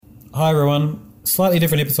Hi everyone. Slightly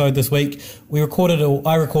different episode this week. I recorded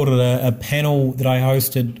a panel that I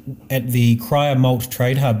hosted at the Cryer Malt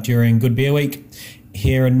Trade Hub during Good Beer Week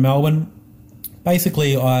here in Melbourne.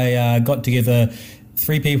 Basically, I got together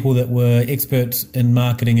three people that were experts in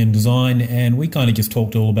marketing and design, and we kind of just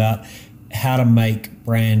talked all about how to make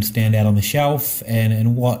brands stand out on the shelf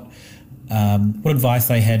and what advice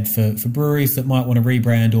they had for breweries that might want to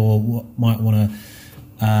rebrand or might want to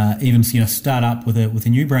even start up with a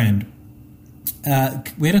new brand.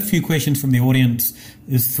 We had a few questions from the audience.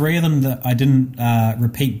 There's three of them that I didn't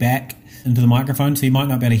repeat back into the microphone, so you might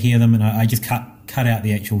not be able to hear them, and I just cut out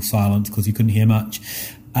the actual silence because you couldn't hear much.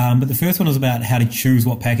 But the first one was about how to choose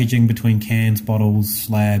what packaging between cans, bottles,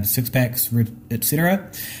 slabs, six-packs,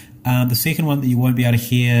 etc. The second one that you won't be able to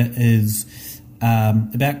hear is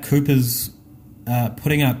about Coopers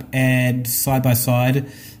putting up ads side by side,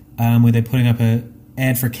 where they're putting up a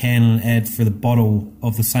ad for a can and an ad for the bottle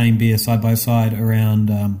of the same beer side by side around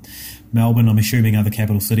Melbourne, I'm assuming other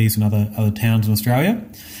capital cities and other towns in Australia.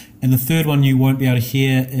 And the third one you won't be able to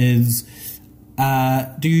hear is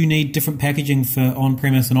do you need different packaging for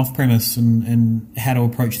on-premise and off-premise and how to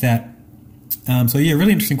approach that?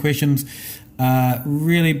 Really interesting questions.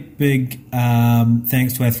 Really big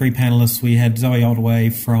thanks to our three panellists. We had Zoe Oldaway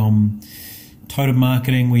from Totem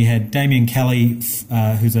Marketing. We had Damien Kelly,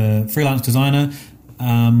 who's a freelance designer.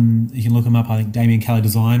 You can look him up. I think Damien Kelly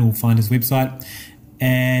Design will find his website.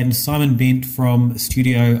 And Simon Bent from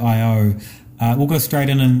Studio IO. We'll go straight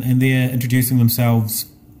in and they're introducing themselves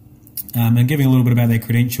and giving a little bit about their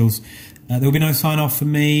credentials. There will be no sign-off for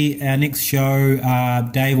me. Our next show,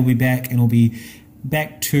 Dave will be back and we'll be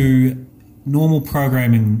back to normal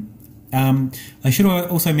programming. I should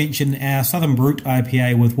also mention our Southern Brute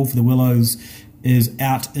IPA with Wolf of the Willows is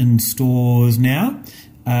out in stores now.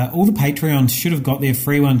 All the Patreons should have got their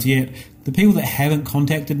free ones yet. The people that haven't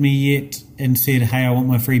contacted me yet and said, hey, I want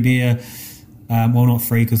my free beer, well, not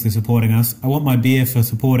free because they're supporting us, I want my beer for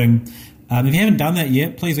supporting. If you haven't done that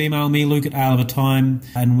yet, please email me, Luke at Ale of a Time,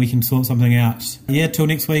 and we can sort something out. Till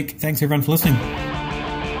next week. Thanks everyone for listening.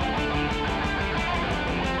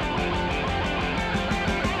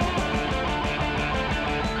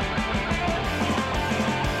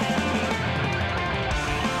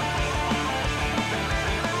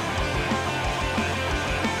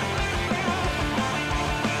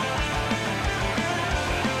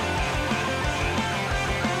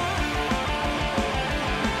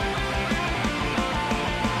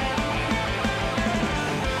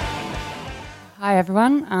 Hi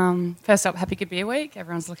everyone. First up, happy Good Beer Week.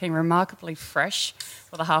 Everyone's looking remarkably fresh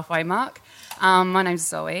for the halfway mark. My name's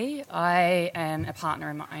Zoe. I am a partner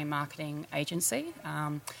in my own marketing agency.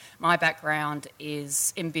 My background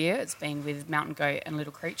is in beer. It's been with Mountain Goat and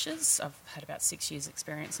Little Creatures. I've had about 6 years'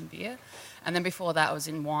 experience in beer. And then before that I was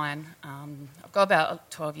in wine. I've got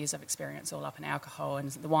about 12 years of experience all up in alcohol,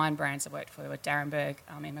 and the wine brands I worked for were Darrenberg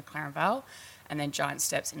in McLaren Vale, and then Giant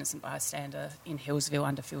Steps Innocent Bystander in Hillsville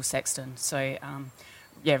under Phil Sexton. So,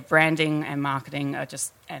 branding and marketing are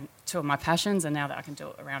just two of my passions, and now that I can do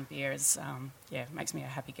it around beer is, makes me a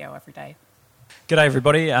happy girl every day. G'day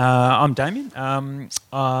everybody, I'm Damien.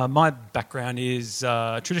 My background is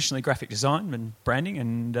traditionally graphic design and branding,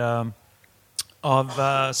 and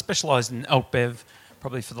I've specialised in Alt Bev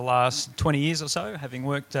probably for the last 20 years or so, having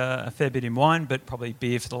worked a fair bit in wine, but probably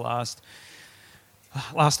beer for the last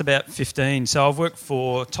about 15. So I've worked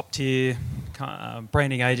for top-tier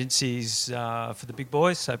branding agencies for the big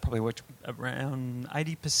boys, so probably worked around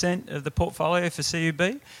 80% of the portfolio for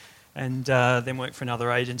CUB, and then worked for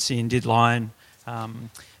another agency and did line. And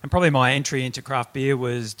probably my entry into craft beer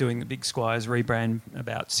was doing the Big Squires rebrand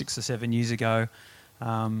about 6 or 7 years ago.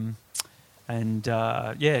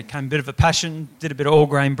 It came a bit of a passion, did a bit of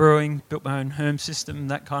all-grain brewing, built my own Herm system,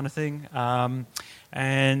 that kind of thing.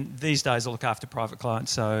 And these days I look after private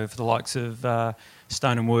clients, so for the likes of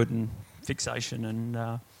Stone and Wood and Fixation and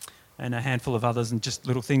a handful of others, and just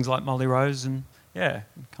little things like Molly Rose, and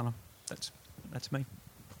that's me.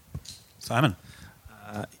 Simon.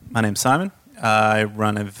 My name's Simon. I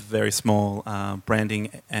run a very small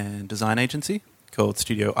branding and design agency called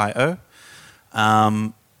Studio IO.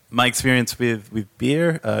 My experience with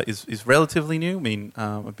beer is relatively new. I mean,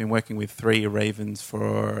 I've been working with Three Ravens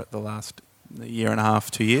for the last year and a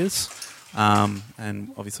half, 2 years,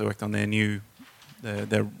 and obviously worked on their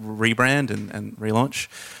rebrand and relaunch.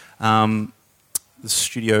 The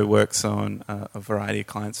studio works on a variety of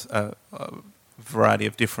clients, a variety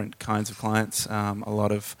of different kinds of clients, a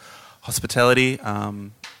lot of hospitality,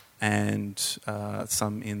 and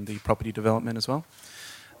some in the property development as well.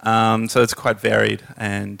 So it's quite varied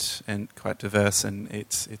and quite diverse, and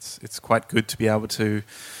it's quite good to be able to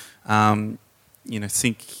sink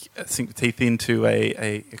the teeth into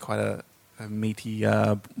a quite a meaty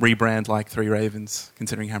rebrand like Three Ravens,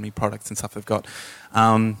 considering how many products and stuff they've got.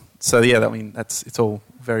 It's all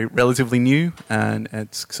very relatively new, and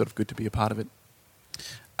it's sort of good to be a part of it.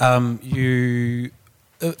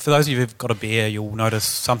 For those of you who've got a beer, you'll notice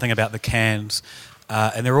something about the cans,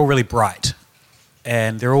 and they're all really bright,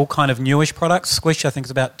 and they're all kind of newish products. Squish, I think,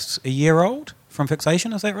 is about a year old from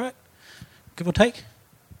Fixation. Is that right? Give or take.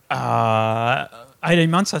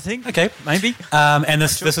 18 months, I think. Okay, maybe. And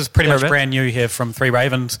this is pretty much brand new here from Three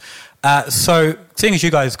Ravens. So, seeing as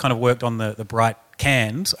you guys kind of worked on the bright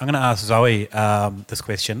cans, I'm going to ask Zoe this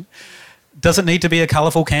question. Does it need to be a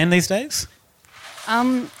colourful can these days?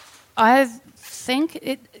 I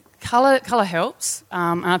think colour helps,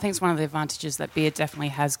 and I think it's one of the advantages that beer definitely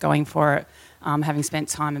has going for it. Having spent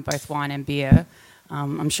time in both wine and beer,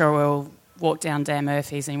 I'm sure we'll walk down Dan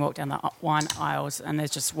Murphy's and you walk down the wine aisles and there's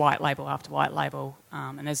just white label after white label,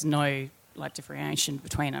 and there's no differentiation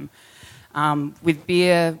between them. With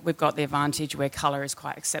beer, we've got the advantage where colour is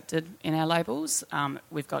quite accepted in our labels.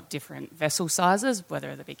 We've got different vessel sizes,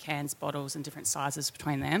 whether they be cans, bottles, and different sizes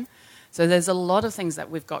between them. So there's a lot of things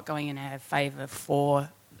that we've got going in our favour for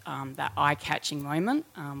that eye-catching moment,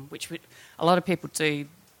 which a lot of people do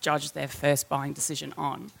judge their first buying decision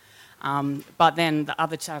on. But then the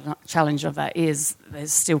other challenge of that is they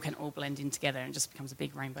still can all blend in together and it just becomes a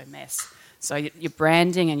big rainbow mess. So your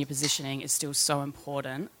branding and your positioning is still so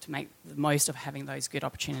important to make the most of having those good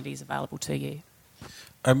opportunities available to you.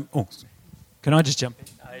 Can I just jump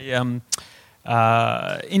in?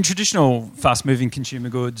 In traditional fast-moving consumer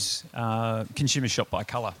goods, consumers shop by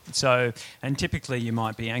colour. So, and typically you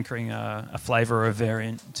might be anchoring a flavour or a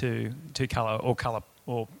variant to colour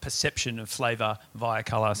or perception of flavour via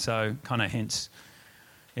colour. So, kind of hence,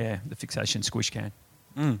 the Fixation Squish can.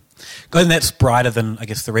 And that's brighter than, I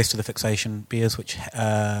guess, the rest of the Fixation beers, which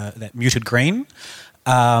that muted green.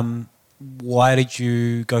 Why did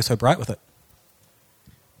you go so bright with it?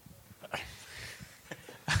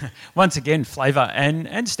 Once again, flavour and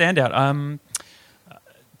standout.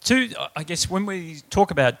 I guess when we talk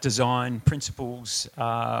about design principles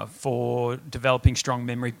for developing strong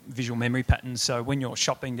visual memory patterns, so when you're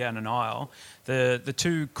shopping down an aisle, the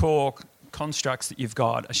two core constructs that you've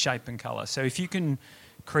got are shape and colour. So if you can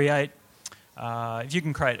create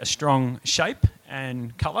a strong shape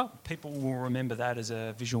and colour, people will remember that as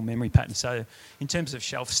a visual memory pattern. So in terms of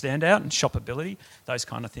shelf standout and shoppability, those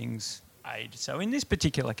kind of things aid. So in this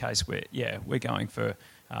particular case, we're going for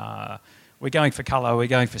colour, we're going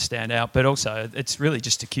for standout, but also it's really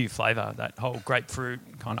just a cue flavour, that whole grapefruit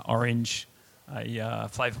kind of orange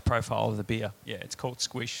flavour profile of the beer. Yeah, it's called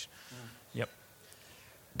Squish. Yep.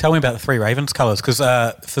 Tell me about the Three Ravens colours, because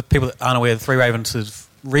for people that aren't aware, the Three Ravens have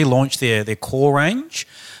relaunched their core range.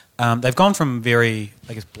 They've gone from very,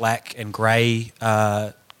 I guess, black and grey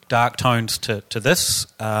dark tones to this,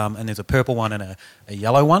 and there's a purple one and a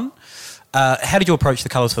yellow one. How did you approach the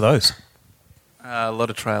colours for those? A lot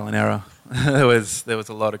of trial and error. there was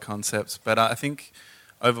a lot of concepts, but I think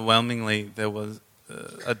overwhelmingly there was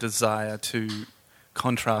a desire to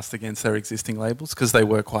contrast against their existing labels because they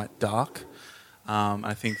were quite dark.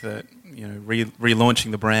 I think that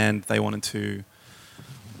relaunching the brand, they wanted to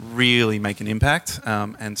really make an impact,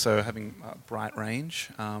 and so having a bright range,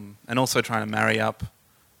 and also trying to marry up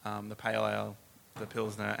the pale ale, the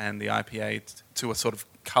Pilsner, and the IPA to a sort of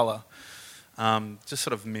colour, just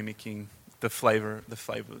sort of mimicking the flavour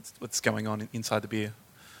what's going on inside the beer,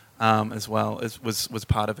 as well was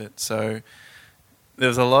part of it. So there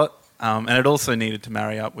was a lot, and it also needed to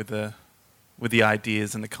marry up with the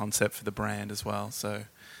ideas and the concept for the brand as well. So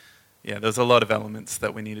there was a lot of elements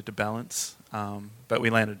that we needed to balance, but we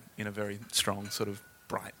landed in a very strong sort of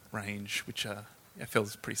bright range, which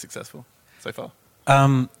feels pretty successful so far.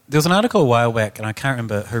 There was an article a while back, and I can't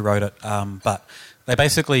remember who wrote it, but they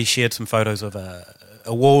basically shared some photos of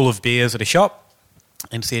a wall of beers at a shop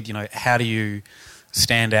and said, how do you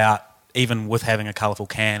stand out even with having a colourful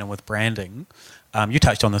can and with branding? You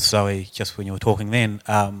touched on this, Zoe, just when you were talking then.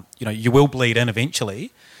 You will bleed in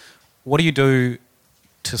eventually. What do you do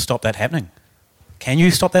to stop that happening? Can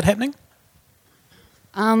you stop that happening?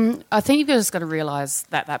 I think you've just got to realise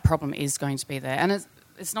that problem is going to be there. And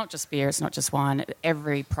it's not just beer, it's not just wine.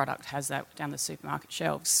 Every product has that down the supermarket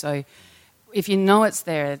shelves. So if you know it's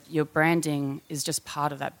there, your branding is just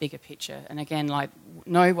part of that bigger picture. And again,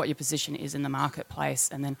 know what your position is in the marketplace,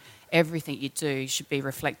 and then everything you do should be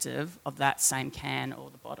reflective of that same can or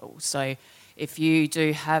the bottle. So if you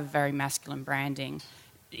do have very masculine branding,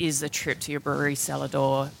 is a trip to your brewery cellar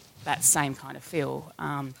door that same kind of feel?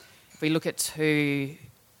 If we look at two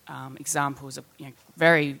examples of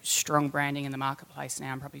very strong branding in the marketplace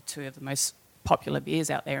now, and probably two of the most popular beers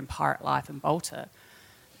out there in Pirate Life and Bolter.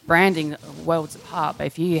 Branding worlds apart, but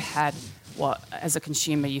if you had what, as a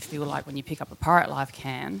consumer, you feel like when you pick up a Pirate Life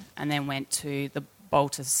can and then went to the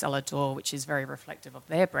Bolter cellar door, which is very reflective of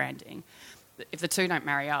their branding, if the two don't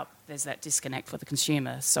marry up, there's that disconnect for the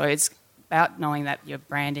consumer. So it's about knowing that your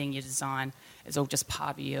branding, your design is all just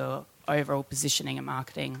part of your overall positioning and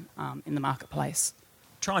marketing in the marketplace.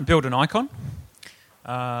 Try and build an icon.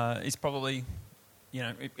 It's probably,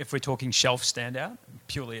 if we're talking shelf standout,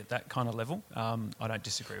 purely at that kind of level, I don't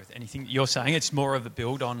disagree with anything that you're saying. It's more of a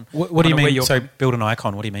build on... What do you mean? So build an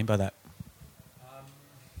icon, what do you mean by that?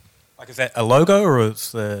 Like, is that a logo or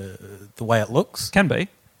is the way it looks? Can be.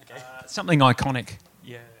 Okay. Something iconic,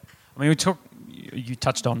 yeah. I mean, you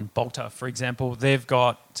touched on Bolter, for example. They've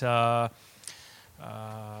got a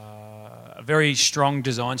very strong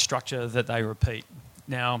design structure that they repeat.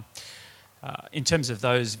 Now, in terms of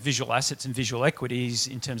those visual assets and visual equities,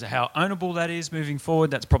 in terms of how ownable that is moving forward,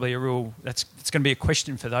 that's probably it's going to be a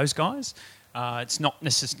question for those guys. It's not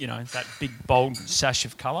necessarily, that big, bold sash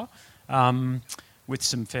of colour. With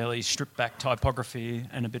some fairly stripped-back typography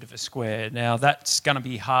and a bit of a square. Now, that's going to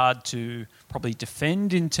be hard to probably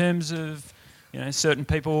defend in terms of, certain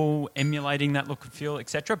people emulating that look and feel,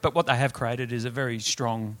 etc. But what they have created is a very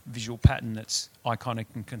strong visual pattern that's iconic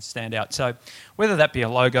and can stand out. So whether that be a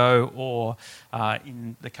logo or,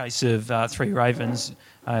 in the case of Three Ravens,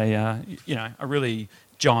 a really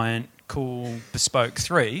giant, cool, bespoke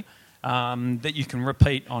 3 that you can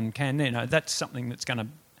repeat on can, that's something that's going to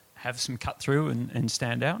have some cut through and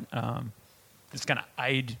stand out. It's going to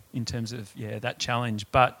aid in terms of that challenge,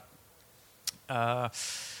 but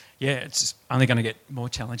it's only going to get more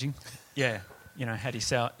challenging. How do you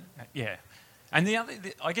sell it? Yeah, and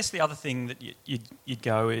I guess the other thing that you'd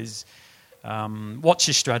go is, what's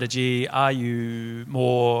your strategy? Are you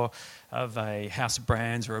more of a house of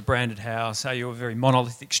brands or a branded house? Are you a very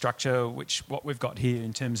monolithic structure, which what we've got here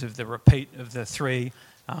in terms of the repeat of the 3?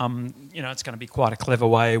 It's going to be quite a clever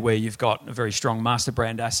way where you've got a very strong master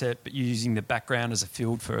brand asset, but you're using the background as a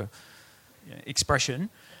field for expression.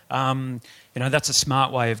 That's a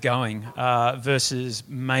smart way of going versus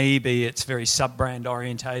maybe it's very sub-brand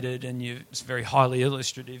orientated and it's very highly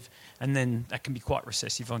illustrative, and then that can be quite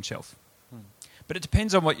recessive on shelf. But it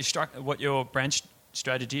depends on what your brand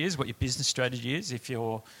strategy is, what your business strategy is. If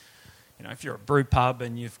you're a brew pub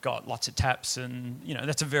and you've got lots of taps, and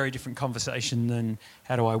that's a very different conversation than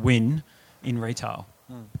how do I win in retail.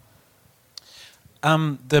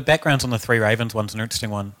 The backgrounds on the Three Ravens one's an interesting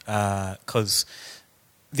one because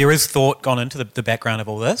there is thought gone into the background of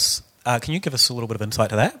all this. Can you give us a little bit of insight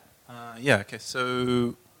to that? Okay.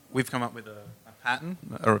 So we've come up with a pattern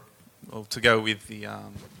or to go with the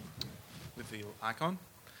icon.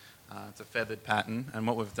 It's a feathered pattern, and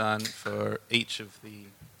what we've done for each of the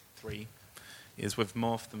 3 is we've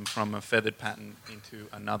morphed them from a feathered pattern into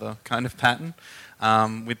another kind of pattern.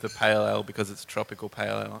 With the pale ale, because it's a tropical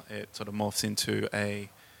pale ale, it sort of morphs into a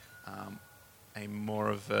more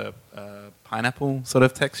of a pineapple sort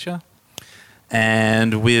of texture.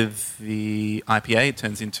 And with the IPA, it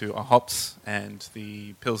turns into a hops, and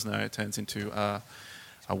the Pilsner, it turns into a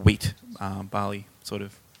wheat barley sort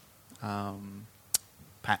of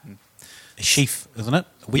pattern. A sheaf, isn't it?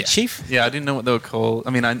 A wheat sheaf? Yeah, I didn't know what they were called. I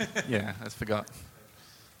mean, I forgot.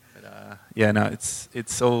 But,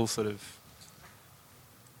 it's all sort of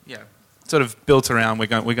built around. We're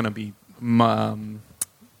going to be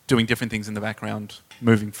doing different things in the background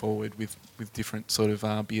moving forward with different sort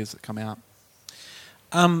of beers that come out.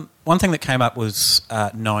 One thing that came up was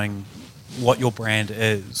knowing what your brand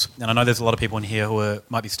is. And I know there's a lot of people in here who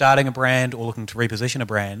might be starting a brand or looking to reposition a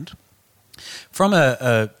brand. From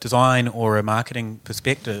a design or a marketing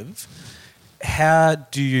perspective, how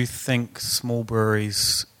do you think small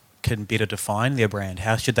breweries can better define their brand?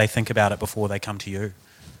 How should they think about it before they come to you?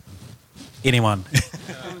 Anyone?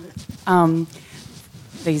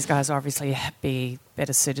 These guys obviously be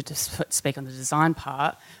better suited to speak on the design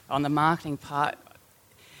part. On the marketing part,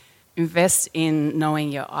 invest in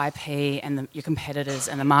knowing your IP and your competitors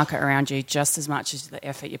and the market around you just as much as the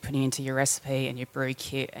effort you're putting into your recipe and your brew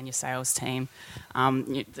kit and your sales team.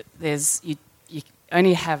 You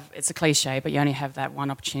only have, it's a cliche, but you only have that one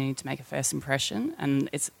opportunity to make a first impression, and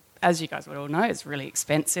it's, as you guys would all know, it's really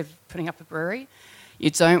expensive putting up a brewery. You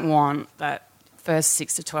don't want that first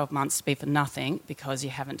 6 to 12 months to be for nothing because you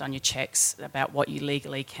haven't done your checks about what you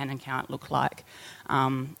legally can and can't look like.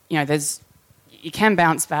 You can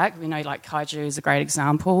bounce back. We know, like, Kaiju is a great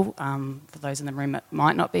example. For those in the room that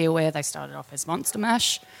might not be aware, they started off as Monster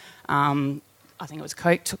Mash. I think it was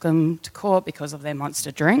Coke took them to court because of their monster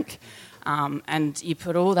drink. And you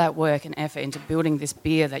put all that work and effort into building this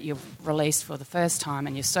beer that you've released for the first time,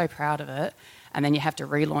 and you're so proud of it, and then you have to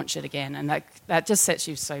relaunch it again, and that just sets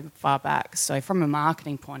you so far back. So from a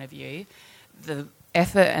marketing point of view, the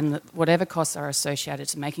effort and whatever costs are associated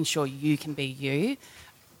to making sure you can be you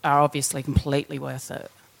are obviously completely worth it.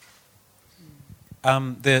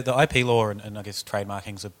 The IP law and I guess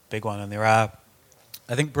trademarking is a big one, and there are,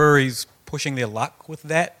 I think, breweries pushing their luck with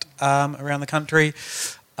that around the country.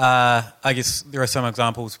 I guess there are some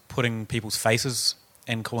examples putting people's faces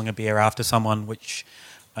and calling a beer after someone, which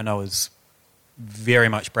I know is very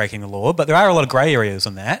much breaking the law, but there are a lot of grey areas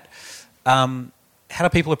in that. How do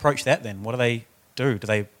people approach that then? What do they do? Do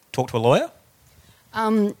they talk to a lawyer?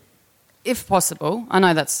 If possible. I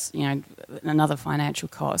know that's another financial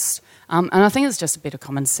cost, and I think it's just a bit of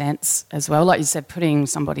common sense as well. Like you said, putting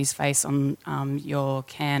somebody's face on your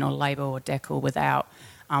can or label or decal without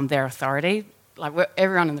their authority, like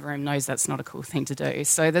everyone in the room knows that's not a cool thing to do.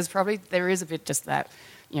 So there is a bit just that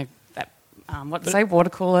water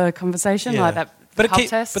cooler conversation, like that pub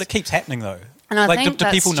test. But it keeps happening though. And I like, think do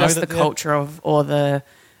that's people know just that the culture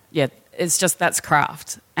it's just that's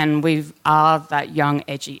craft, and we are that young,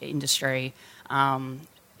 edgy industry.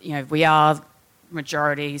 We are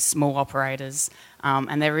majority small operators,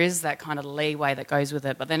 and there is that kind of leeway that goes with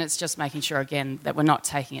it. But then it's just making sure again that we're not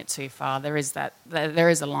taking it too far. There is a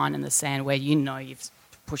line in the sand where you've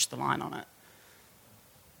pushed the line on it.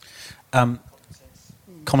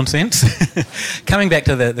 Common sense. Coming back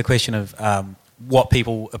to the question of what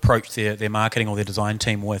people approach their marketing or their design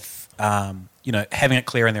team with. Having it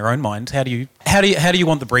clear in their own minds. How do you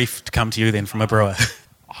want the brief to come to you then from a brewer?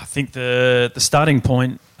 I think the starting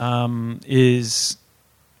point is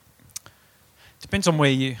depends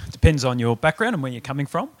on your background and where you're coming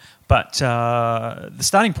from. But the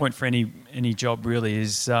starting point for any job really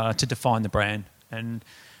is to define the brand. And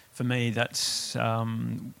for me, that's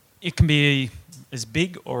it can be as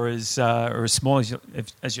big or as small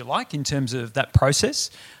as you like in terms of that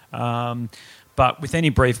process. But with any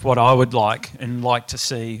brief, what I would like to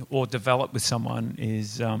see or develop with someone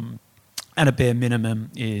is, at a bare minimum,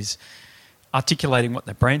 is articulating what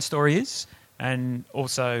the brand story is, and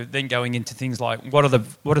also then going into things like what are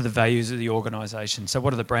the values of the organisation. So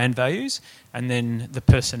what are the brand values, and then the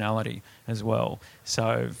personality as well.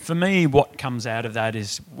 So for me, what comes out of that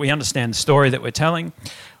is we understand the story that we're telling,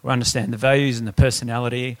 we understand the values and the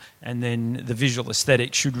personality, and then the visual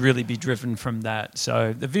aesthetic should really be driven from that.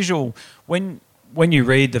 So the visual, when you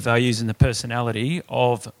read the values and the personality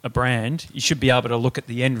of a brand, you should be able to look at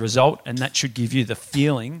the end result, and that should give you the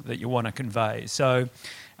feeling that you want to convey. So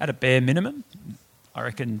at a bare minimum, I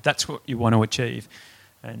reckon that's what you want to achieve.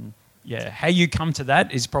 And how you come to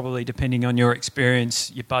that is probably depending on your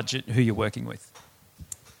experience, your budget, who you're working with.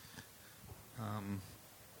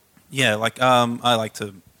 I like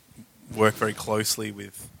to work very closely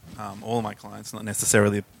with all my clients, not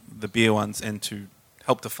necessarily the beer ones, and to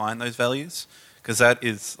help define those values, because that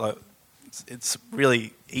is it's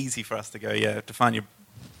really easy for us to go, define your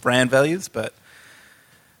brand values, but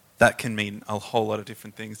that can mean a whole lot of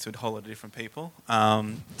different things to a whole lot of different people.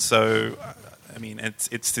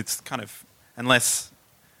 It's kind of, unless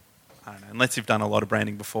you've done a lot of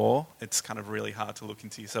branding before, it's kind of really hard to look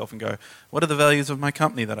into yourself and go, what are the values of my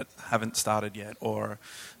company that I haven't started yet, or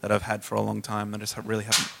that I've had for a long time that I just really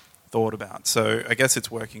haven't thought about. So I guess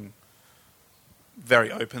it's working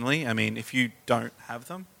very openly. I mean, if you don't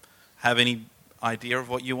have any idea of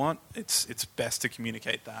what you want, it's best to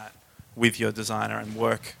communicate that with your designer and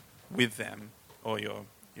work with them, or your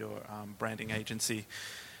branding agency,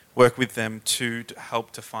 work with them to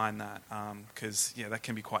help define that, because that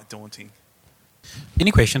can be quite daunting.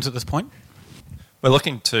 Any questions at this point? We're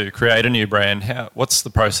looking to create a new brand. What's the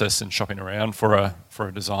process in shopping around for a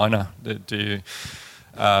designer? Do you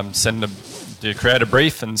do you create a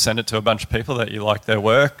brief and send it to a bunch of people that you like their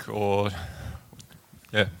work, or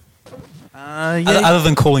other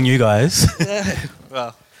than calling you guys?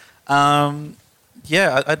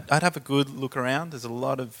 I'd have a good look around. There's a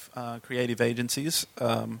lot of creative agencies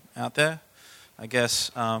out there. I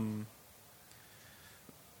guess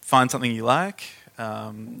find something you like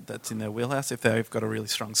that's in their wheelhouse. If they've got a really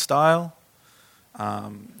strong style,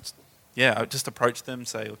 just approach them.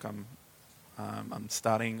 Say, look, I'm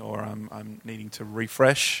starting, or I'm needing to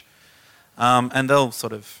refresh, and they'll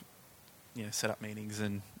sort of set up meetings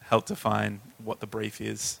and help define what the brief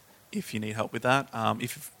is if you need help with that.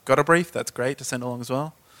 If you've got a brief, that's great to send along as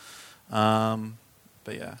well. One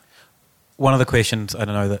of the questions I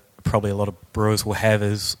don't know that probably a lot of brewers will have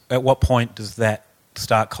is, at what point does that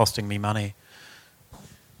start costing me money?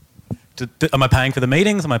 Am I paying for the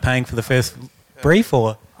meetings? Am I paying for the first brief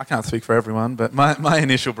or? I can't speak for everyone, but my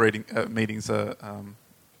initial meetings are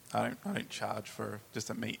I don't charge for just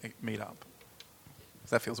a meet up.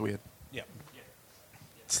 That feels weird. Yeah.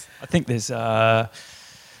 I think there's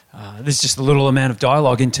just a little amount of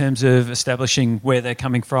dialogue in terms of establishing where they're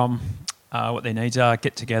coming from, what their needs are.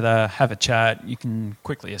 Get together, have a chat. You can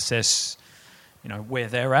quickly assess, where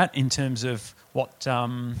they're at in terms of what,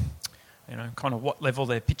 kind of what level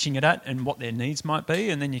they're pitching it at and what their needs might be,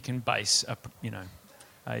 and then you can base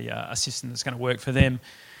a system that's going to work for them.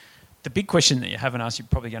 The big question that you haven't asked, you're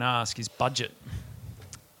probably going to ask, is budget.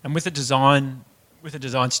 And with a design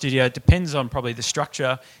studio, it depends on probably the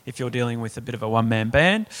structure. If you're dealing with a bit of a one-man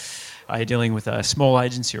band, are you dealing with a small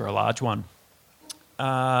agency or a large one?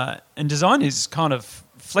 And design is kind of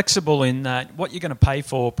flexible in that what you're going to pay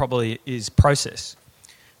for probably is process.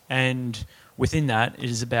 And within that, it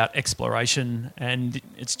is about exploration. And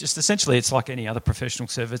it's just essentially, it's like any other professional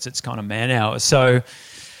service, it's kind of man hours. So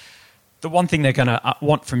the one thing they're going to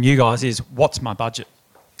want from you guys is, what's my budget?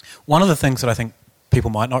 One of the things that I think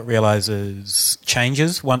people might not realise is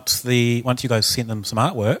changes once you guys sent them some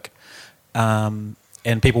artwork and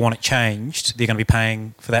people want it changed, they're going to be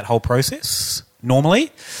paying for that whole process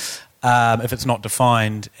normally if it's not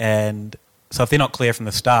defined. And so if they're not clear from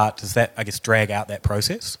the start, does that, I guess, drag out that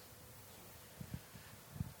process?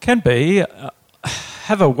 Can be.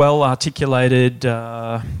 Have a well-articulated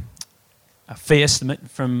a fee estimate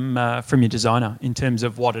from your designer in terms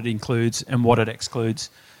of what it includes and what it excludes,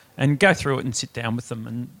 and go through it and sit down with them.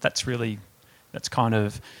 And that's kind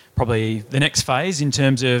of probably the next phase in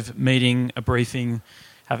terms of meeting, a briefing,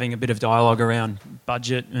 having a bit of dialogue around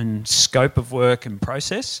budget and scope of work and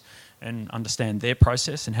process, and understand their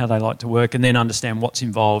process and how they like to work, and then understand what's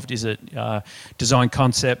involved. Is it design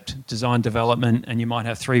concept, design development, and you might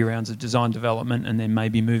have 3 rounds of design development and then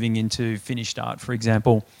maybe moving into finished art, for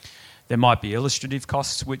example. There might be illustrative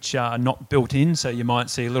costs which are not built in, so you might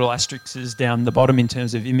see little asterisks down the bottom in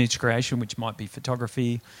terms of image creation, which might be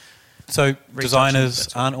photography. So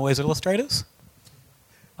designers aren't always illustrators?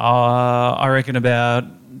 I reckon about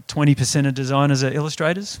 20% of designers are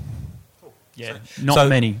illustrators. Yeah, not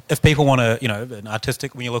many. If people want to, an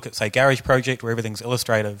artistic, when you look at, say, Garage Project where everything's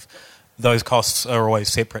illustrative, those costs are always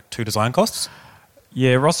separate to design costs?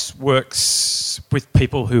 Yeah, Ross works with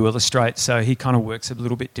people who illustrate, so he kind of works a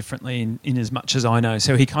little bit differently in as much as I know.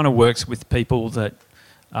 So he kind of works with people that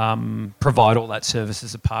provide all that service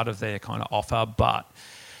as a part of their kind of offer. But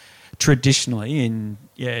traditionally, in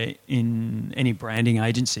any branding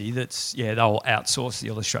agency, they'll outsource the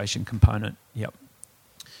illustration component. Yep.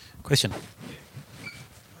 Question.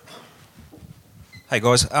 Hey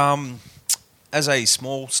guys, as a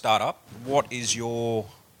small startup, what is your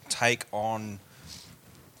take on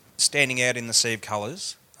standing out in the sea of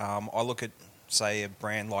colours? I look at, say, a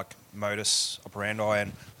brand like Modus Operandi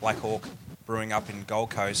and Black Hawk brewing up in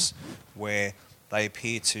Gold Coast, where they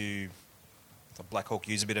appear to, Black Hawk,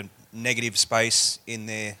 use a bit of negative space in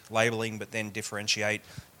their labelling, but then differentiate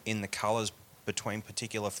in the colours between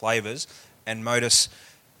particular flavours, and Modus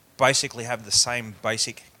basically have the same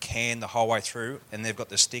basic can the whole way through, and they've got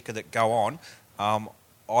the sticker that go on.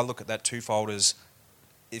 I look at that twofold as,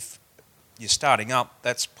 if you're starting up,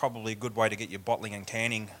 that's probably a good way to get your bottling and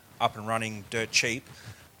canning up and running dirt cheap,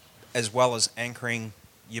 as well as anchoring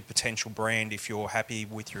your potential brand if you're happy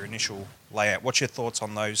with your initial layout. What's your thoughts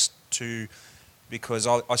on those two? Because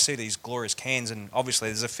I see these glorious cans, and obviously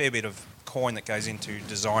there's a fair bit of coin that goes into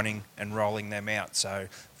designing and rolling them out. So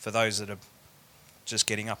for those that are just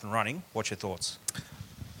getting up and running, what's your thoughts?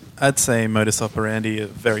 I'd say Modus Operandi are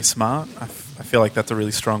very smart. I feel like that's a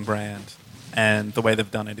really strong brand, and the way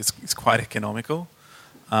they've done it is quite economical.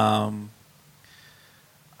 I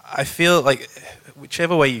feel like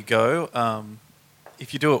whichever way you go,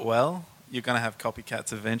 if you do it well, you're going to have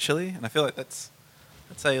copycats eventually, and I feel like that's,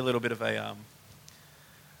 I'd say, a little bit of a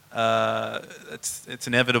it's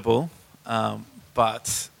inevitable,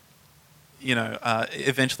 but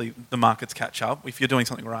eventually the markets catch up. If you're doing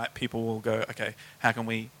something right, people will go, okay, how can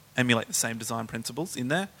we emulate the same design principles in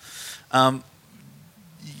there? You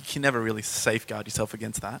can never really safeguard yourself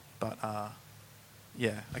against that, but I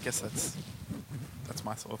guess that's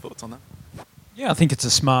my sort of thoughts on that. Yeah, I think it's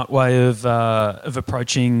a smart way of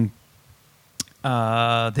approaching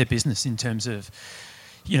their business in terms of,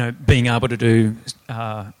 being able to do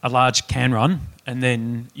a large can run, and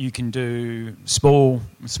then you can do small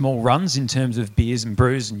runs in terms of beers and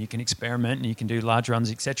brews, and you can experiment and you can do large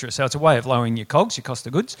runs, etc. So it's a way of lowering your COGS, your cost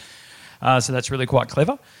of goods. So that's really quite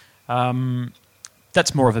clever.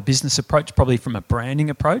 That's more of a business approach, probably from a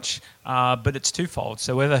branding approach, but it's twofold.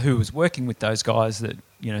 So who was working with those guys that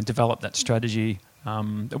developed that strategy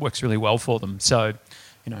that works really well for them. So,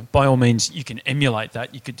 by all means, you can emulate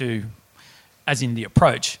that. You could do, as in the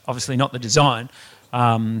approach, obviously not the design.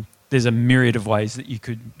 There's a myriad of ways that you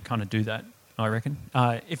could kind of do that, I reckon.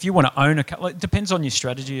 If you want to own it depends on your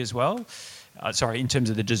strategy as well. In terms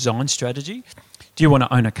of the design strategy. Do you want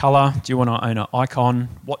to own a colour? Do you want to own an icon?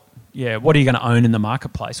 What are you going to own in the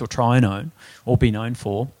marketplace or try and own or be known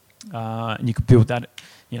for? And you could build that,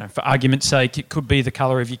 for argument's sake, it could be the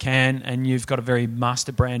colour of your can and you've got a very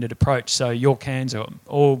master branded approach. So your cans are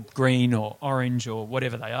all green or orange or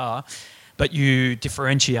whatever they are, but you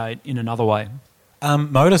differentiate in another way.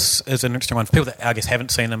 Modus is an interesting one for people that I guess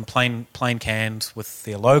haven't seen them. Plain cans with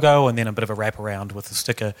their logo and then a bit of a wraparound with a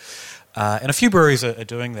sticker. And a few breweries are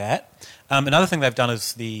doing that. Another thing they've done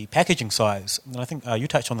is the packaging size. And I think you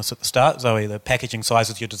touched on this at the start, Zoe, the packaging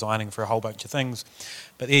sizes you're designing for a whole bunch of things.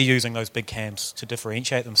 But they're using those big cans to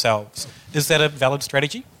differentiate themselves. Is that a valid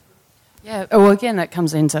strategy? Yeah, well, again, that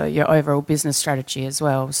comes into your overall business strategy as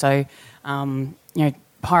well. So,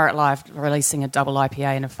 Pirate Life releasing a double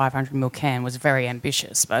IPA in a 500ml can was very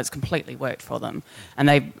ambitious, but it's completely worked for them. And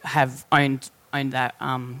they have owned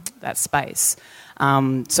that space.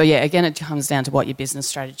 Again, it comes down to what your business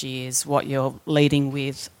strategy is, what you're leading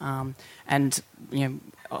with, and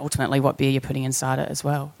ultimately what beer you're putting inside it as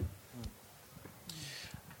well.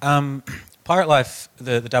 Pirate Life,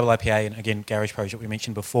 the double IPA, and again Garage Project we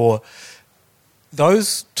mentioned before.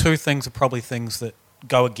 Those two things are probably things that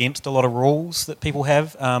go against a lot of rules that people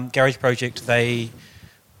have. Garage Project, I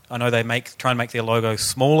know they try and make their logo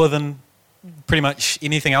smaller than pretty much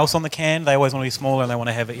anything else on the can. They always want to be smaller and they want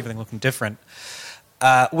to have everything looking different.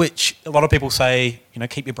 Which a lot of people say,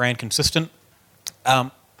 keep your brand consistent.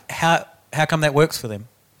 How come that works for them?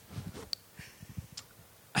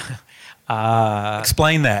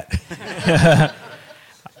 Explain that.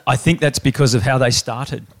 I think that's because of how they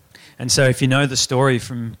started. And so if you know the story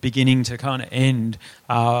from beginning to kind of end,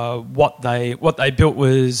 what they built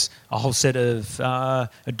was a whole set of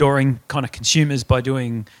adoring kind of consumers by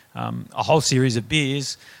doing a whole series of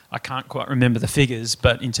beers. I can't quite remember the figures,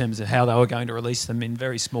 but in terms of how they were going to release them in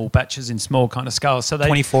very small batches, in small kind of scales. So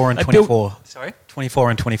 24 and 24. Sorry? 24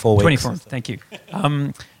 and 24 weeks. 24, thank you.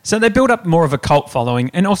 So they built up more of a cult following,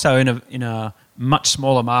 and also in a much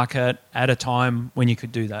smaller market at a time when you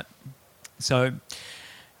could do that. So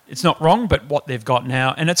it's not wrong, but what they've got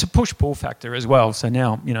now, and it's a push-pull factor as well. So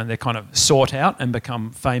now, they're kind of sought out and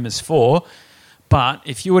become famous for. But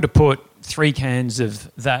if you were to put 3 cans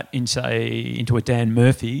of that into a Dan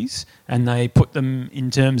Murphy's, and they put them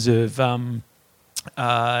in terms of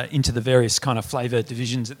into the various kind of flavour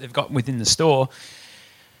divisions that they've got within the store,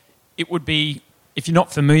 it would be, if you're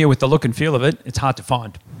not familiar with the look and feel of it, it's hard to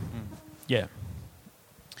find. Yeah.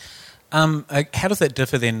 How does that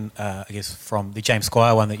differ then, I guess, from the James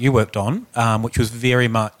Squire one that you worked on, which was very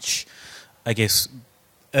much, I guess,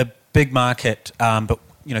 a big market, but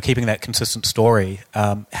keeping that consistent story?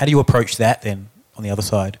 How do you approach that then on the other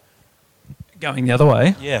side? Going the other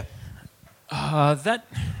way? Yeah. That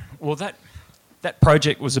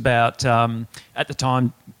project was about, at the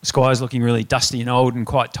time, Squire's looking really dusty and old and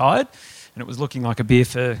quite tired, and it was looking like a beer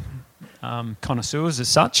for connoisseurs as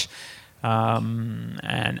such.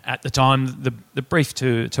 And at the time, the brief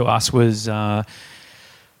to us was to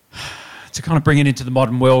kind of bring it into the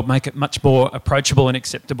modern world, make it much more approachable and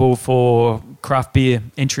acceptable for craft beer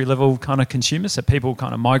entry-level kind of consumers, so people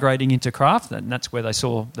kind of migrating into craft, and that's where they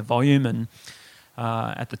saw the volume and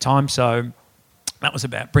at the time. So that was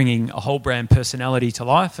about bringing a whole brand personality to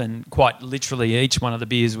life, and quite literally each one of the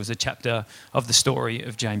beers was a chapter of the story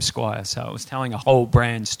of James Squire. So it was telling a whole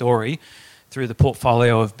brand story through the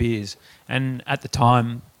portfolio of beers. And at the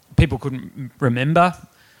time, people couldn't remember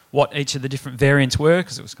what each of the different variants were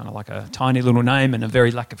because it was kind of like a tiny little name and a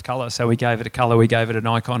very lack of colour. So we gave it a colour, we gave it an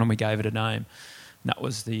icon, and we gave it a name. And that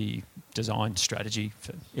was the design strategy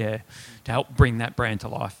to help bring that brand to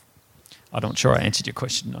life. I'm not sure I answered your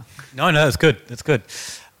question. No, that's good. That's good.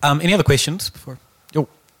 Any other questions before? Oh.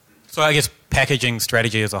 So I guess packaging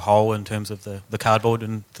strategy as a whole in terms of the cardboard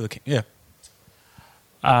and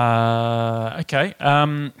Okay.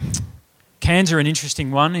 Cans are an interesting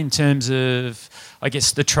one in terms of, I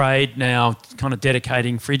guess, the trade now kind of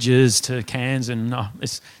dedicating fridges to cans, and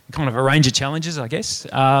it's kind of a range of challenges, I guess.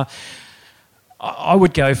 I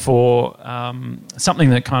would go for something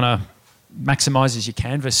that kind of maximises your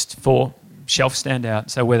canvas for shelf standout.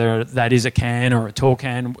 So whether that is a can or a tall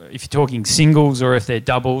can, if you're talking singles or if they're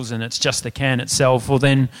doubles and it's just the can itself, well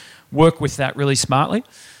then work with that really smartly.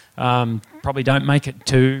 Probably don't make it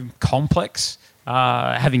too complex.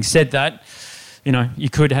 Having said that, you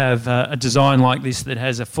could have a design like this that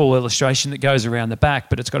has a full illustration that goes around the back,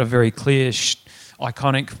 but it's got a very clear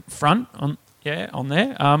iconic front on there.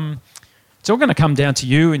 It's all going to come down to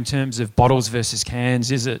you in terms of bottles versus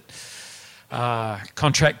cans. Is it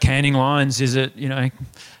contract canning lines? Is it,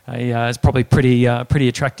 it's probably pretty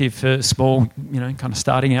attractive for small, kind of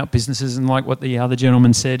starting out businesses, and like what the other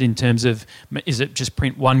gentleman said in terms of, is it just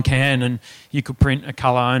print one can and you could print a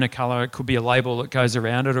colour, own a colour, it could be a label that goes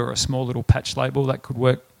around it or a small little patch label that could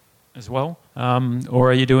work as well. Or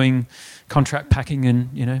are you doing contract packing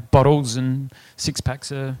and, bottles and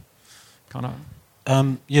six-packs are kind of...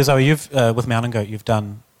 Zoe, you've with Mountain Goat, you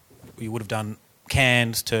would have done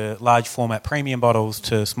cans to large format premium bottles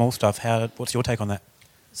to small stuff. What's your take on that?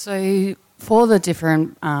 So for the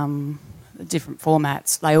different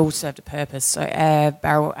formats, they all served a purpose. So our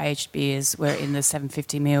barrel aged beers were in the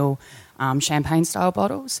 750ml champagne style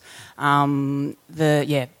bottles. And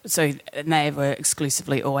they were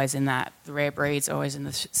exclusively always in that. The rare breeds always in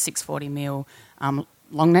the 640ml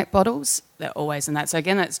long neck bottles. They're always in that. So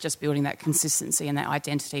again, that's just building that consistency and that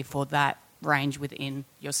identity for that range within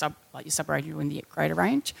your sub range within the greater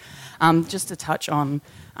range. Just to touch on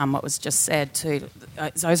what was just said too,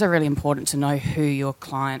 it's also really important to know who your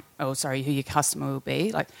who your customer will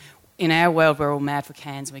be. Like in our world, we're all mad for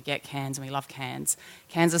cans, and we get cans, and we love cans.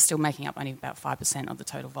 Cans are still making up only about 5% of the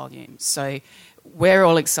total volume. So we're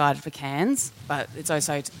all excited for cans, but it's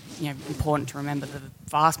also important to remember that the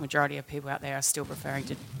vast majority of people out there are still preferring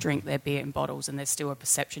to drink their beer in bottles, and there's still a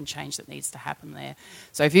perception change that needs to happen there.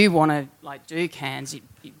 So if you want to do cans,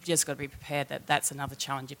 you've just got to be prepared that that's another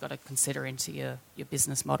challenge you've got to consider into your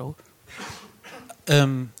business model.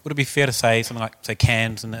 Would it be fair to say something like, say,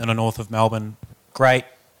 cans in the north of Melbourne, great,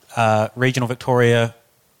 regional Victoria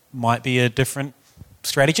might be a different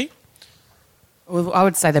strategy? Well, I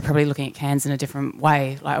would say they're probably looking at cans in a different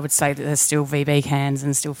way. Like I would say that there's still VB cans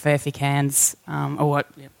and still Furphy cans,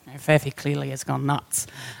 Furphy clearly has gone nuts,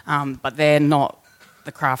 but they're not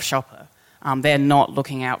the craft shopper. They're not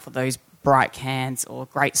looking out for those bright cans or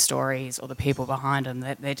great stories or the people behind them.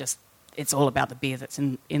 They're just, it's all about the beer that's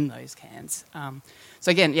in those cans.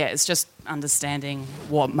 So again, it's just understanding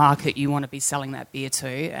what market you want to be selling that beer to,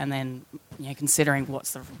 and then considering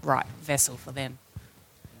what's the right vessel for them.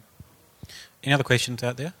 Any other questions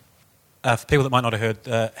out there? For people that might not have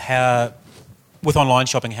heard, with online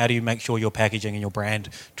shopping, how do you make sure your packaging and your brand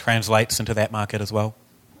translates into that market as well?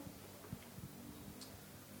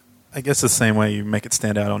 I guess the same way you make it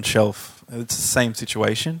stand out on shelf. It's the same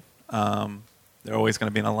situation. They're always going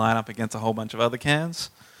to be in a lineup against a whole bunch of other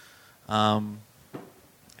cans. And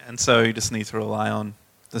so you just need to rely on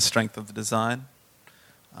the strength of the design,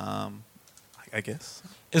 I guess.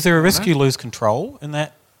 Is there a risk you lose control in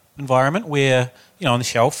that environment where, on the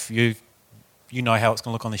shelf, you know how it's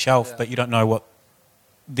going to look on the shelf, but you don't know what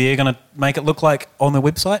they're going to make it look like on the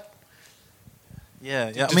website?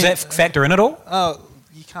 Yeah. Does that factor in at all?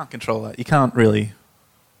 You can't control that. You can't really...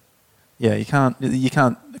 Yeah, you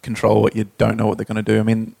can't control what you don't know what they're going to do. I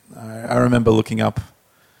mean, I remember looking up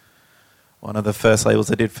one of the first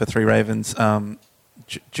labels I did for Three Ravens,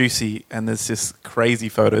 Juicy, and there's just crazy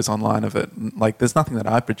photos online of it. Like, there's nothing that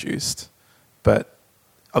I produced, but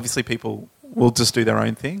obviously people will just do their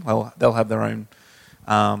own thing. They'll have their own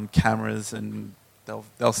cameras, and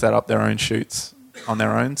they'll set up their own shoots on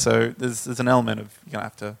their own. So there's an element of you're going to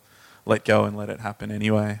have to let go and let it happen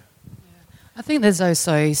anyway. I think there's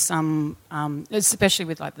also some, especially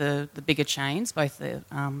with like the bigger chains, both the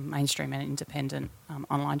mainstream and independent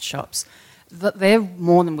online shops, that they're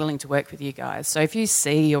more than willing to work with you guys. So if you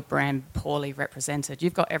see your brand poorly represented,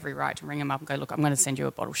 you've got every right to ring them up and go, look, I'm going to send you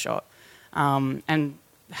a bottle shot. And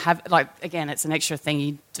have, again, it's an extra thing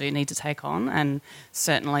you do need to take on. And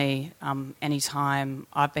certainly any time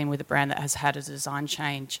I've been with a brand that has had a design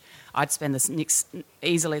change, I'd spend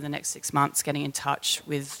easily the next 6 months getting in touch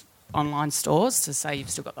with online stores to say you've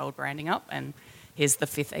still got the old branding up and here's the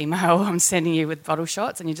 5th email I'm sending you with bottle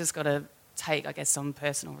shots, and you just got to take, I guess, some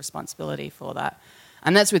personal responsibility for that.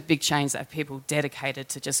 And that's with big chains that have people dedicated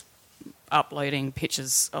to just uploading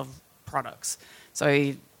pictures of products.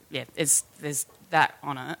 So yeah, there's that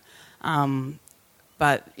on it.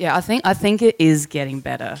 But yeah, I think it is getting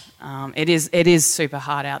better. It is super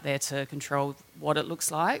hard out there to control what it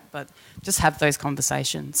looks like, but just have those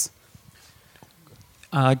conversations.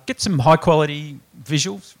 Get some high quality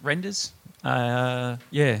visuals, renders.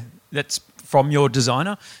 That's from your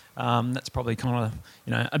designer. That's probably kind of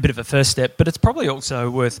a bit of a first step, but it's probably also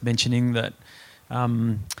worth mentioning that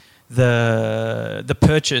the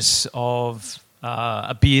purchase of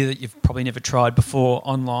a beer that you've probably never tried before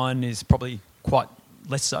online is probably quite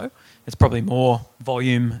less so. It's probably more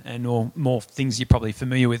volume and more things you're probably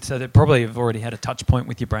familiar with. So they probably have already had a touch point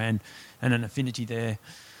with your brand and an affinity there,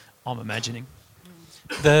 I'm imagining.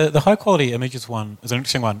 The high quality images one is an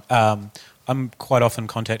interesting one. I'm quite often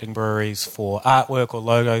contacting breweries for artwork or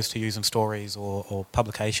logos to use in stories or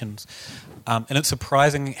publications, and it's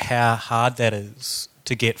surprising how hard that is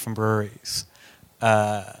to get from breweries.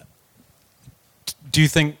 Do you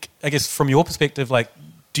think, I guess, from your perspective, like,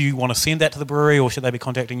 do you want to send that to the brewery or should they be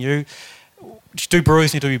contacting you? Do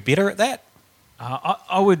breweries need to be better at that?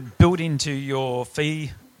 I would build into your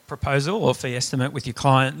fee proposal or fee estimate with your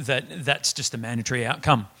client that's just a mandatory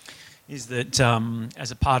outcome. Is that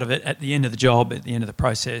as a part of it, at the end of the job, at the end of the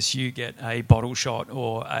process, you get a bottle shot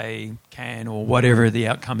or a can or whatever the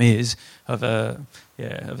outcome is of a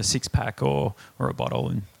 6-pack or a bottle,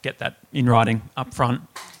 and get that in writing up front.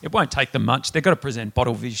 It won't take them much. They've got to present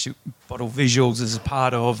bottle visuals as a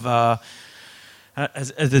part of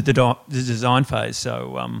as the design phase.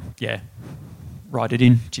 So write it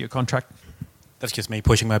into your contract. That's just me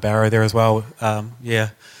pushing my barrow there as well.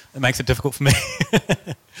 It makes it difficult for me.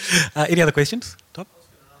 Any other questions, Tom?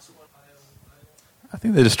 I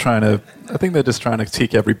think they're just trying to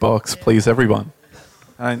tick every box, please everyone.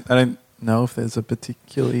 I don't know if there's a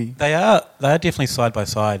particularly. They are definitely side by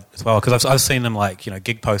side as well, because I've seen them, like,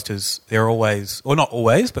 gig posters. They're always, or not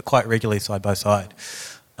always, but quite regularly side by side.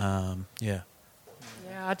 Yeah,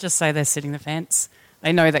 I'd just say they're sitting the fence.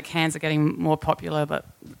 They know that cans are getting more popular, but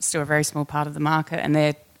still a very small part of the market, and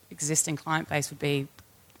their existing client base would be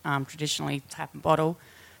traditionally tap and bottle.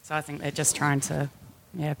 So I think they're just trying to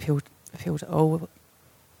appeal to all.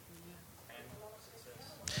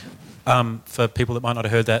 For people that might not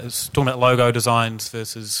have heard that, it's talking about logo designs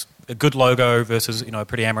versus a good logo versus a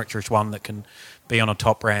pretty amateurish one that can be on a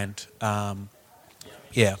top brand.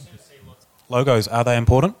 Logos, are they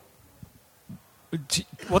important?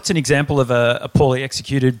 What's an example of a poorly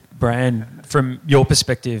executed brand from your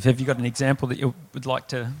perspective? Have you got an example that you would like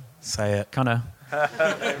to say it, kind of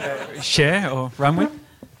share or run with?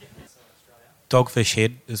 Dogfish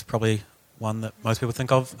Head is probably one that most people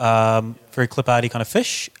think of. Very clip-arty kind of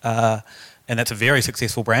fish, and that's a very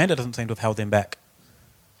successful brand. It doesn't seem to have held them back.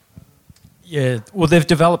 Yeah, well, they've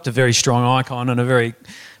developed a very strong icon and a very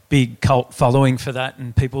big cult following for that,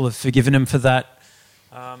 and people have forgiven them for that.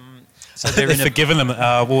 So they've forgiven them.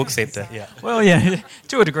 We'll accept it. Yeah. Well, yeah,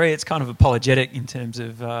 to a degree, it's kind of apologetic in terms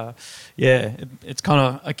of, it's kind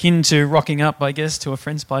of akin to rocking up, I guess, to a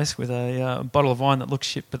friend's place with a bottle of wine that looks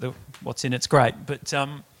shit, but what's in it's great. But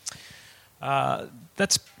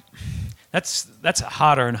that's a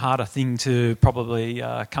harder and harder thing to probably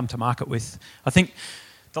come to market with. I think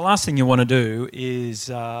the last thing you want to do is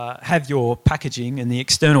have your packaging and the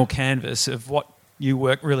external canvas of what you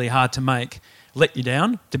work really hard to make let you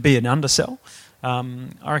down, to be an undersell. I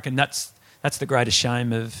reckon that's the greatest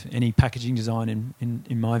shame of any packaging design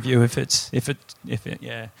in my view. If it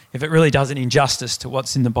really does an injustice to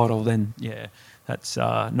what's in the bottle, then that's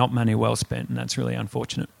not money well spent, and that's really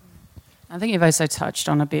unfortunate. I think you've also touched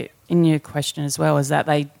on a bit in your question as well, is that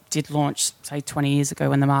they did launch, say, 20 years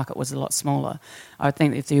ago when the market was a lot smaller. I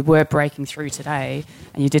think if you were breaking through today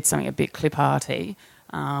and you did something a bit clip-arty,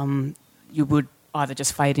 you would either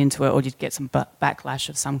just fade into it or you'd get some backlash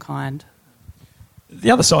of some kind.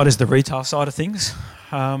 The other side is the retail side of things.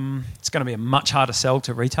 It's going to be a much harder sell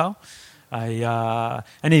to retail.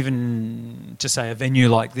 And even to say a venue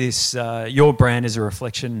like this, your brand is a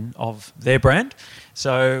reflection of their brand.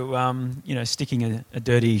 So, sticking a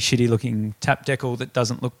dirty, shitty-looking tap decal that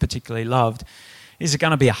doesn't look particularly loved is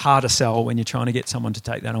going to be a harder sell when you're trying to get someone to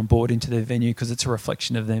take that on board into their venue, because it's a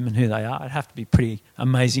reflection of them and who they are. It'd have to be pretty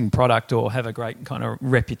amazing product or have a great kind of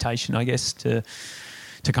reputation, I guess, to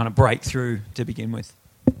kind of break through to begin with.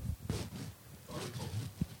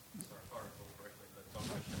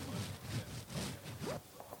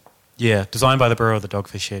 Yeah, designed by the Brewer of the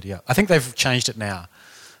Dogfish Head, yeah. I think they've changed it now.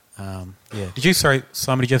 Simon, did you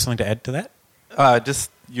have something to add to that?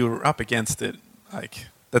 Just you're up against it. Like,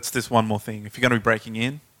 that's just one more thing. If you're going to be breaking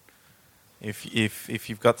in, if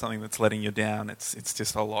you've got something that's letting you down, it's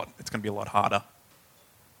just a lot. It's going to be a lot harder,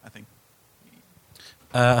 I think.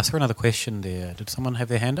 I saw another question there. Did someone have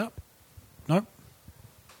their hand up? No?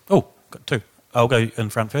 Oh, got two. I'll go in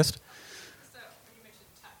front first.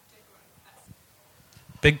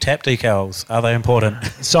 Big tap decals, are they important?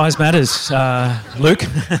 Size matters, Luke.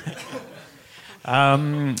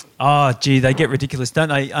 They get ridiculous, don't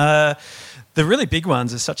they? The really big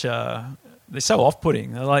ones are they're so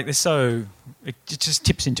off-putting. It just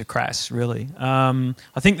tips into crass, really. I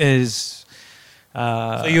think there's...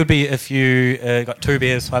 so you would be, if you got two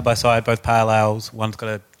beers side by side, both pale ales, one's got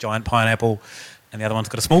a giant pineapple and the other one's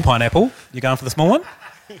got a small pineapple, you're going for the small one?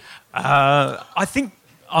 I think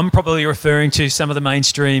I'm probably referring to some of the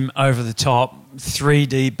mainstream, over-the-top,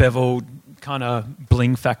 3D beveled kind of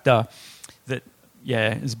bling factor that,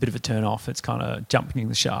 is a bit of a turn off. It's kind of jumping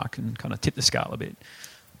the shark and kind of tip the scale a bit.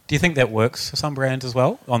 Do you think that works for some brands as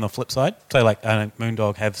well, on the flip side? So like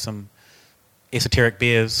Moondog have some esoteric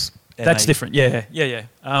beers. That's different, yeah.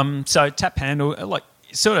 So tap handle, like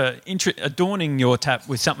sort of adorning your tap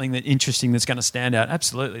with something that interesting that's going to stand out.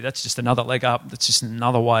 Absolutely, that's just another leg up. That's just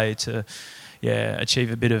another way to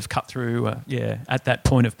achieve a bit of cut through at that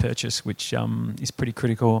point of purchase, which is pretty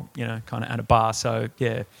critical, kind of at a bar. So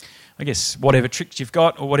I guess whatever tricks you've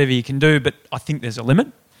got or whatever you can do, but I think there's a limit.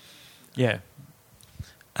 Yeah.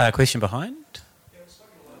 Question behind?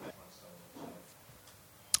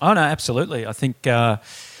 Oh no, absolutely. I think the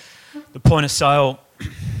point of sale,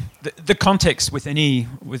 the context with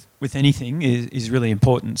anything is really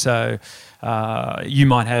important. So you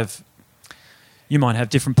might have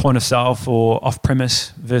different point of sale for off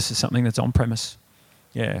premise versus something that's on premise.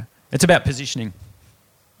 Yeah, it's about positioning.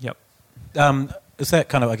 Yep. Is that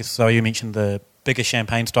kind of, I guess? So you mentioned the bigger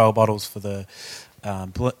champagne style bottles for the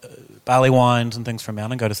barley wines and things from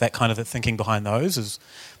Mountain Goat. Is that kind of the thinking behind those? Is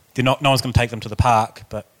no one's going to take them to the park,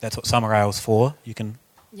 but that's what summer ale's for. You can.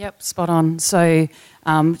 Yep, spot on. So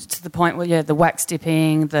to the point where the wax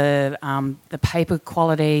dipping, the paper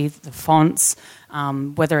quality, the fonts,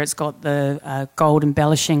 whether it's got the gold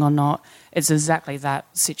embellishing or not, it's exactly that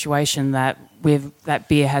situation that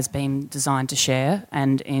beer has been designed to share.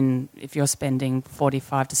 And if you're spending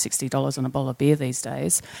 $45 to $60 on a bottle of beer these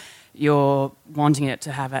days, you're wanting it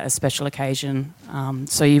to have at a special occasion.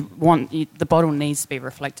 So the bottle needs to be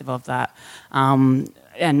reflective of that.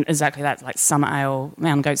 And exactly that, like Summer Ale,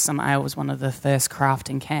 Mountain Goat Summer Ale was one of the first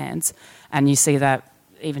crafting cans. And you see that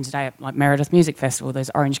even today at like Meredith Music Festival,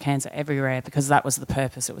 those orange cans are everywhere because that was the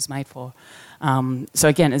purpose it was made for. So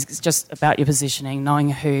again, it's just about your positioning,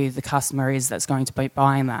 knowing who the customer is that's going to be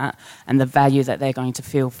buying that and the value that they're going to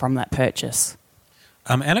feel from that purchase.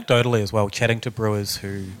 Anecdotally as well, chatting to brewers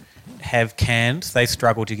who have cans, they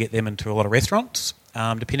struggle to get them into a lot of restaurants,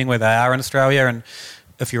 depending where they are in Australia. And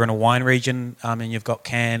if you're in a wine region and you've got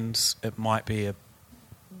cans, it might be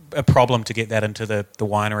a problem to get that into the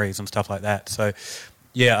wineries and stuff like that. So,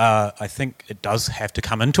 I think it does have to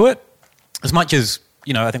come into it. As much as,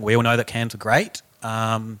 I think we all know that cans are great,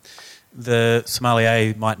 the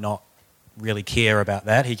sommelier might not really care about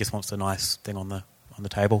that. He just wants the nice thing on the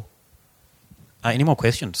table. Any more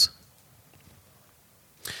questions?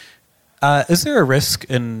 Is there a risk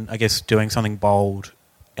in, I guess, doing something bold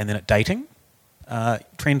and then it dating?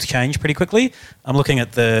 Trends change pretty quickly. I'm looking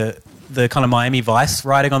at the kind of Miami Vice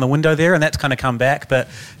writing on the window there, and that's kind of come back. But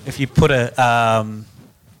if you put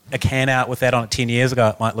a can out with that on it 10 years ago,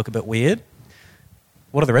 it might look a bit weird.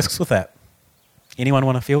 What are the risks with that? Anyone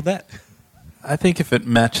want to field that? I think if it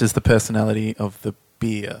matches the personality of the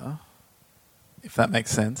beer, if that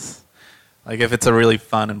makes sense. Like if it's a really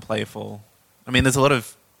fun and playful... I mean, there's a lot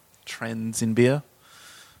of trends in beer.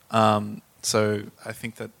 So I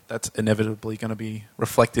think that's inevitably going to be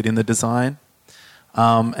reflected in the design.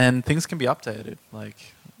 And things can be updated.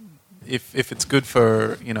 Like if it's good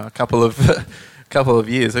for, a couple of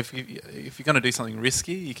years, if you're going to do something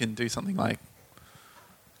risky, you can do something like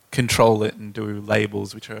control it and do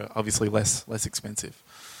labels, which are obviously less expensive.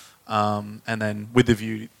 And then with the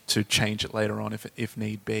view to change it later on if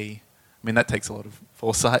need be. I mean, that takes a lot of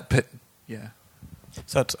foresight, but yeah.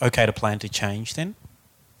 So it's okay to plan to change then?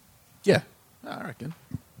 Yeah, I reckon.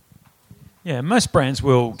 Yeah, most brands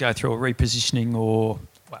will go through a repositioning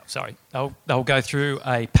they'll go through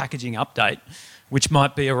a packaging update, which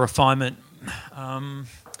might be a refinement,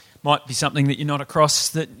 might be something that you're not across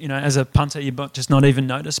that, as a punter you might just not even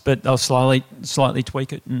notice, but they'll slightly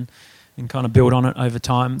tweak it and kind of build on it over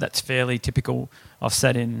time. That's fairly typical. I've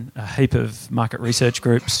sat in a heap of market research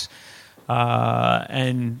groups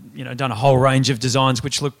and done a whole range of designs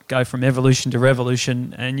which go from evolution to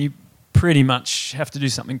revolution, and you pretty much have to do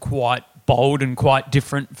something quite bold and quite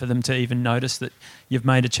different for them to even notice that you've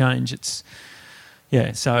made a change.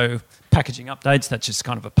 So packaging updates, that's just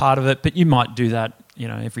kind of a part of it, but you might do that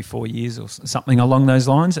every 4 years or something along those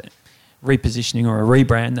lines. Repositioning or a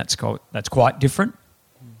rebrand, that's quite different.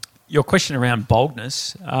 Your question around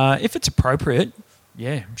boldness, if it's appropriate,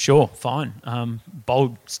 yeah, sure, fine.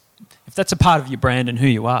 Bold, if that's a part of your brand and who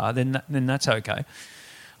you are, then that's okay.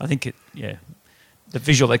 I think the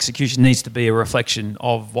visual execution needs to be a reflection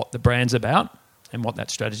of what the brand's about and what that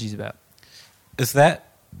strategy's about. Is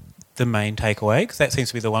that the main takeaway? Because that seems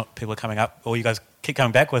to be the one people are coming up, or you guys keep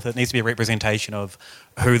coming back with. It needs to be a representation of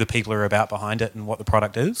who the people are about behind it and what the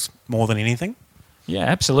product is, more than anything. Yeah,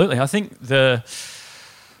 absolutely. I think for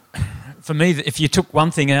me, if you took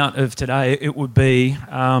one thing out of today, it would be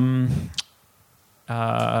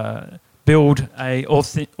build build a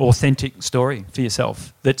authentic story for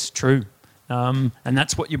yourself that's true. And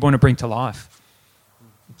that's what you want to bring to life.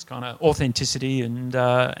 It's kind of authenticity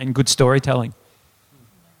and good storytelling.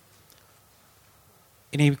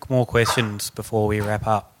 Any more questions before we wrap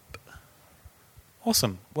up?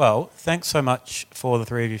 Awesome. Well, thanks so much for the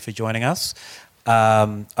three of you for joining us.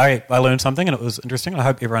 I learned something and it was interesting. I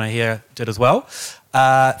hope everyone here did as well.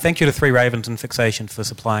 Thank you to Three Ravens and Fixation for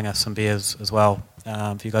supplying us some beers as well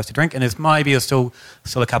for you guys to drink. And there's maybe still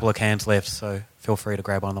a couple of cans left, so feel free to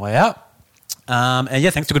grab one on the way out. And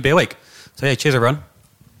yeah, thanks to Good Beer Week. So yeah, cheers everyone.